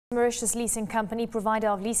Mauritius Leasing company, provider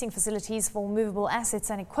of leasing facilities for movable assets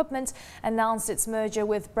and equipment, announced its merger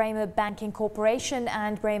with Bremer Banking Corporation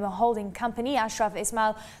and Bremer Holding Company. Ashraf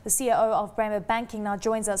Esmael, the CEO of Bremer Banking, now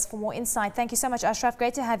joins us for more insight. Thank you so much, Ashraf.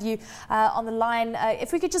 Great to have you on the line.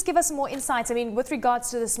 If we could just give us some more insights, I mean, with regards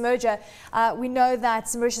to this merger, we know that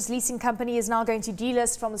Mauritius Leasing company is now going to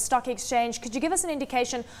delist from the stock exchange. Could you give us an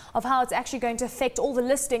indication of how it's actually going to affect all the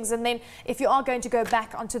listings, and then if you are going to go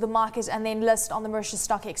back onto the market and then list on the Mauritius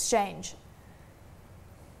Stock Exchange?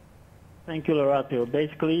 Thank you, Lorato.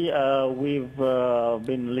 Basically, we've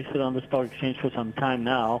been listed on the stock exchange for some time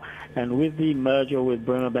now, and with the merger with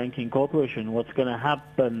Bremer Banking Corporation, what's going to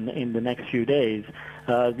happen in the next few days,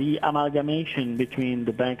 the amalgamation between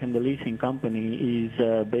the bank and the leasing company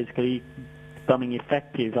is basically becoming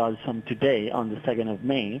effective as from today on the 2nd of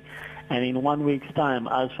May. And in 1 week's time,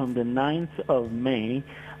 as from the 9th of May,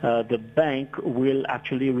 the bank will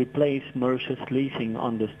actually replace Mauritius Leasing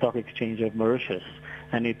on the stock exchange of Mauritius,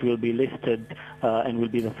 and it will be listed and will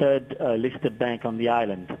be the third listed bank on the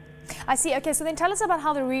island. I see. Okay, so then tell us about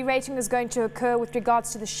how the re-rating is going to occur with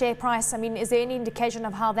regards to the share price. I mean, is there any indication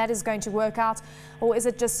of how that is going to work out, or is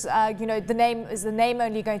it just, you know, the name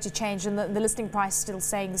only going to change and the listing price still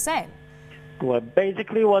staying the same? Well,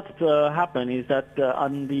 basically what's happened is that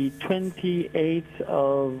on the 28th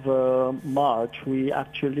of March, we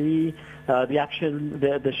actually,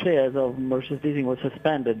 the shares of Mauritius Leasing were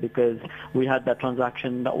suspended because we had that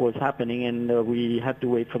transaction that was happening, and we had to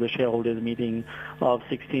wait for the shareholders meeting of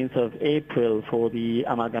 16th of April for the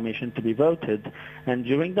amalgamation to be voted. And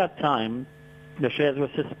during that time, the shares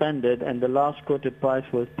were suspended, and the last quoted price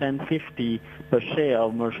was 10.50 per share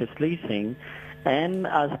of Mauritius Leasing. And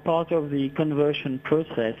as part of the conversion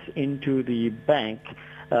process into the bank,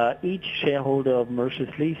 each shareholder of Mauritius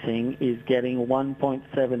Leasing is getting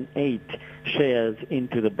 1.78 shares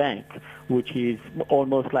into the bank, which is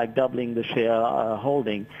almost like doubling the share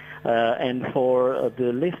holding. And for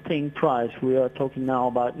the listing price, we are talking now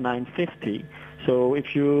about 9.50. So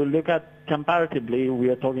if you look at comparatively, we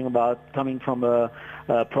are talking about coming from a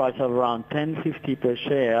price of around 10.50 per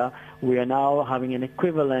share. We are now having an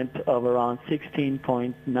equivalent of around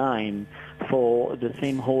 16.9 for the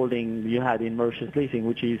same holding you had in Mauritius Leasing,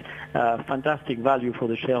 which is fantastic value for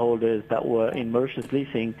the shareholders that were in Mauritius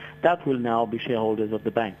Leasing that will now be shareholders of the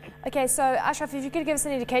bank. Okay, so Ashraf, if you could give us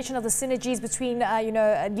an indication of the synergies between, you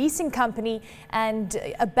know, a leasing company and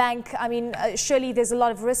a bank. I mean, surely there's a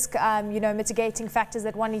lot of risk, you know, mitigating factors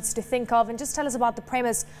that one needs to think of, and just tell us about the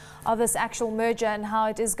premise of this actual merger and how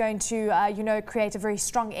it is going to, you know, create a very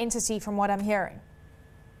strong entity from what I'm hearing.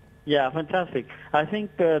 Yeah, fantastic. I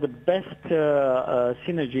think the best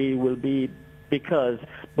synergy will be because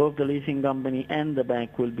both the leasing company and the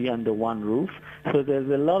bank will be under one roof. So there's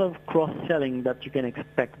a lot of cross-selling that you can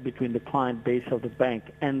expect between the client base of the bank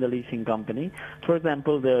and the leasing company. For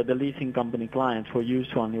example, the leasing company clients were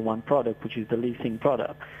used to only one product, which is the leasing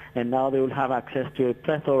product. And now they will have access to a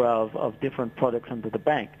plethora of different products under the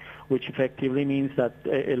bank, which effectively means that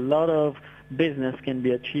a lot of business can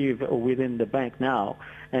be achieved within the bank now.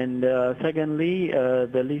 And secondly,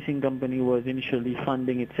 the leasing company was initially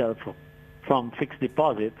funding itself from fixed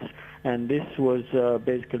deposits, and this was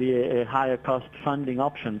basically a higher cost funding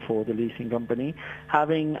option for the leasing company.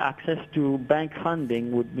 Having access to bank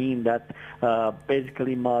funding would mean that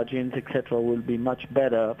basically margins, etc., will be much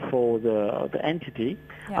better for the entity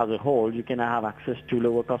as a whole. You can have access to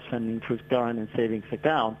lower cost funding through current and savings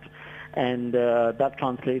accounts, and that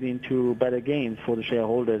translates into better gains for the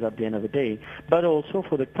shareholders at the end of the day, but also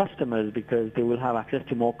for the customers because they will have access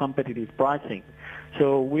to more competitive pricing.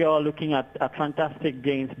 So we are looking at fantastic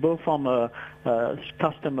gains both from a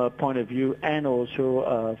customer point of view and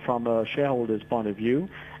also from a shareholder's point of view,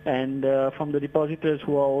 and from the depositors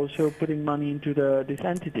who are also putting money into this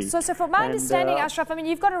entity. So from my understanding, Ashraf, I mean,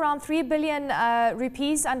 you've got around 3 billion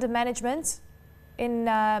rupees under management in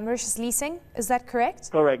Mauritius Leasing, is that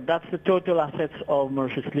correct? Correct. That's the total assets of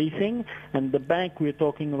Mauritius Leasing, and the bank we're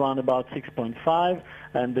talking around about 6.5,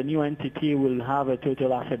 and the new entity will have a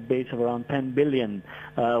total asset base of around 10 billion,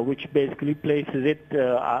 which basically places it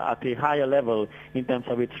at a higher level in terms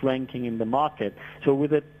of its ranking in the market. So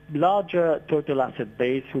with a larger total asset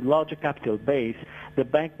base, with larger capital base, the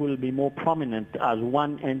bank will be more prominent as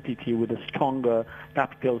one entity with a stronger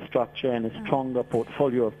capital structure and a stronger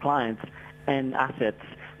portfolio of clients and assets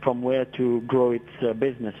from where to grow its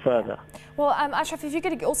business further. Well, Ashraf, if you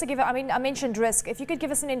could also give, I mentioned risk. If you could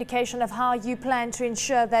give us an indication of how you plan to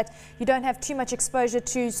ensure that you don't have too much exposure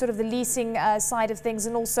to sort of the leasing side of things,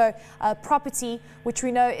 and also property, which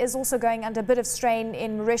we know is also going under a bit of strain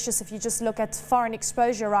in Mauritius. If you just look at foreign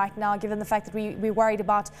exposure right now, given the fact that we're worried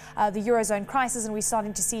about the Eurozone crisis, and we're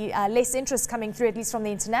starting to see less interest coming through, at least from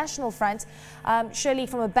the international front. Surely,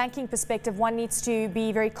 from a banking perspective, one needs to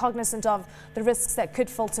be very cognizant of the risks that could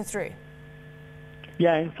filter through.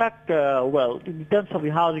 Yeah, in fact, well, in terms of the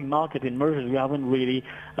housing market in Mauritius, we haven't really,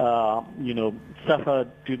 suffered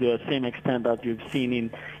to the same extent that you've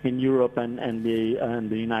seen in Europe and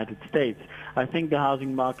the United States. I think the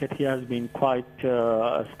housing market here has been quite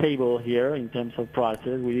stable here in terms of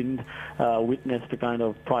prices. We didn't witness the kind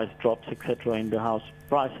of price drops, etc., in the house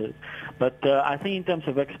prices. But I think in terms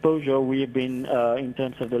of exposure, we've been, in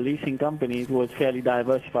terms of the leasing companies, was fairly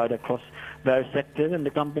diversified across various sectors, and the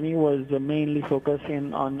company was mainly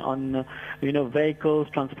focusing on vehicles,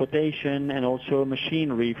 transportation, and also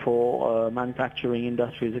machinery for manufacturing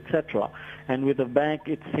industries, etc. And with the bank,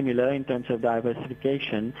 it's similar in terms of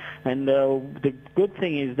diversification. And the good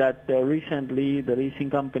thing is that recently the leasing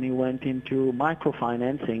company went into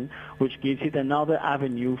microfinancing, which gives it another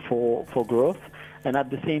avenue for growth, and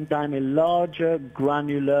at the same time a larger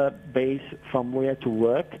granular base from where to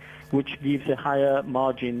work, which gives a higher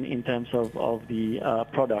margin in terms of the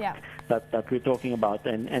product that we're talking about.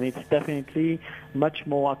 And it's definitely much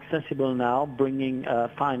more accessible now, bringing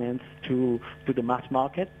finance to the mass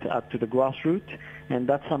market, to the grassroots, and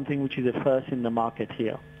that's something which is a first in the market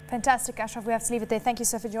here. Fantastic, Ashraf. We have to leave it there. Thank you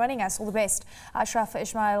so for joining us. All the best. Ashraf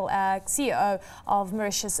Esmael, CEO of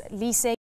Mauritius Leasing.